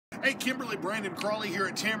Hey, Kimberly, Brandon Crawley here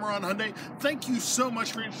at Tameron Hyundai. Thank you so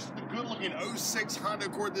much for your interest in the good-looking '06 Honda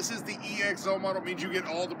Accord. This is the EXL model. It means you get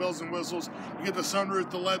all the bells and whistles. You get the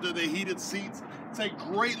sunroof, the leather, the heated seats. It's a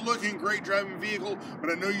great-looking, great driving vehicle,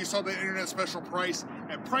 but I know you saw the internet special price.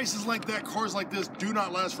 At prices like that, cars like this do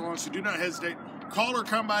not last for long, so do not hesitate. Call or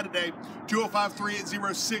come by today,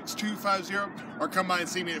 205-380-6250, or come by and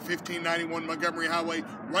see me at 1591 Montgomery Highway,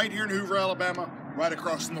 right here in Hoover, Alabama, right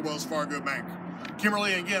across from the Wells Fargo Bank.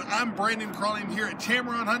 Kimberly, again, I'm Brandon Crawley. I'm here at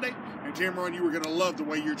Tameron Hyundai, and Tameron, you are going to love the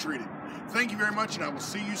way you're treated. Thank you very much, and I will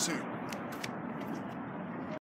see you soon.